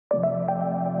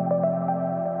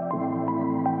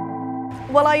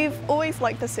Well, I've always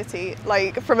liked the city.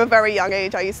 Like from a very young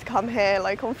age, I used to come here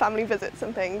like on family visits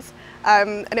and things.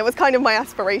 And it was kind of my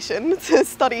aspiration to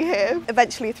study here.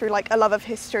 Eventually through like a love of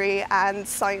history and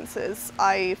sciences,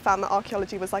 I found that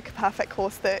archaeology was like a perfect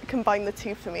course that combined the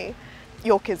two for me.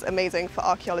 York is amazing for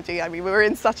archaeology. I mean, we were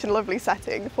in such a lovely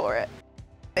setting for it.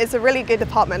 It's a really good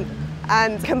department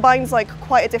and combines like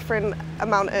quite a different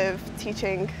amount of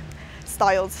teaching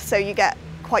styles. So you get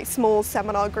quite small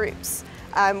seminar groups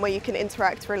where you can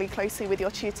interact really closely with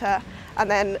your tutor, and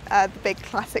then the big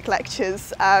classic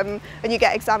lectures, and you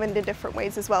get examined in different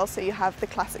ways as well. So you have the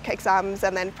classic exams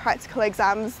and then practical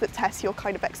exams that test your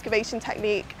kind of excavation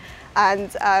technique and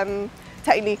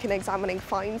technique in examining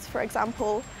finds, for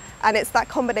example. And it's that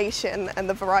combination and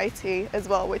the variety as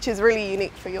well, which is really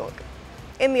unique for York.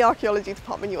 In the archaeology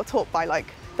department, you're taught by like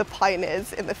the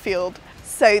pioneers in the field.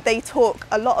 So they talk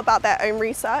a lot about their own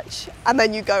research, and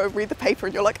then you go and read the paper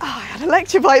and you're like, oh, I had a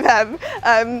lecture by them.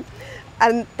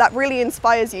 And that really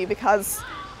inspires you because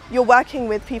you're working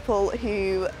with people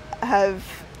who have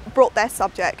brought their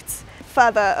subjects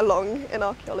further along in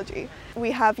archaeology.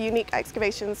 We have unique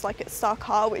excavations like at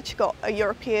Starcar, which got a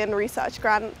European research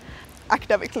grant.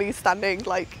 Academically standing,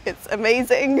 like it's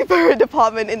amazing for a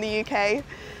department in the UK,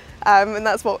 and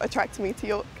that's what attracted me to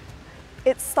York.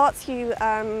 It starts you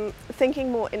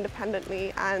thinking more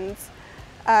independently and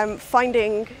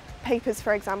finding papers,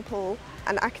 for example,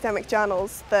 and academic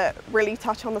journals that really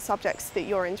touch on the subjects that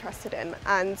you're interested in,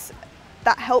 and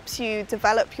that helps you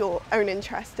develop your own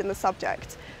interest in the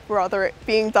subject rather it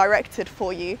being directed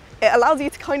for you. It allows you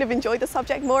to kind of enjoy the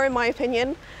subject more, in my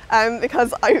opinion,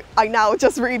 because I now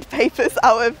just read papers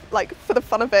out of like for the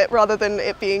fun of it rather than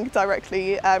it being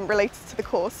directly related to the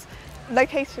course.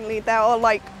 Locationally, there are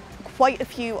like quite a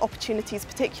few opportunities,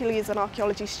 particularly as an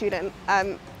archaeology student,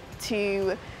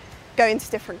 to go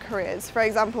into different careers. For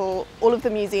example, all of the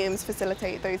museums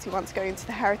facilitate those who want to go into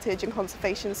the heritage and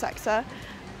conservation sector.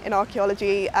 In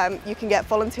archaeology, you can get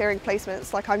volunteering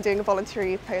placements, like I'm doing a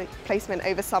voluntary placement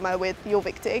over summer with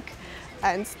Jorvik Dig,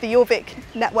 and the Jorvik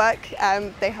network,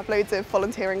 they have loads of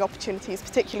volunteering opportunities,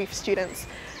 particularly for students,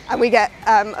 and we get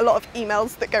a lot of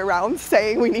emails that go around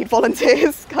saying we need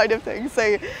volunteers kind of thing.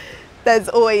 So there's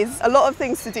always a lot of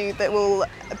things to do that will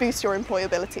boost your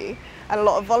employability, and a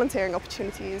lot of volunteering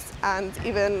opportunities and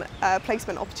even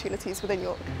placement opportunities within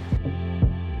York.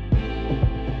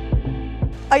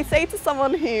 I say to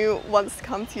someone who wants to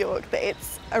come to York that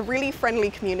it's a really friendly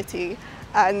community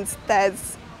and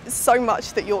there's so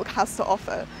much that York has to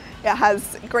offer. It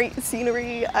has great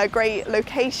scenery, a great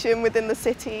location within the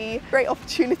city, great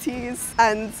opportunities,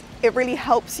 and it really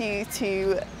helps you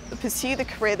to pursue the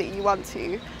career that you want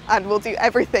to, and will do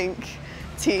everything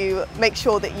to make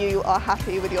sure that you are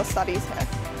happy with your studies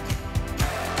here.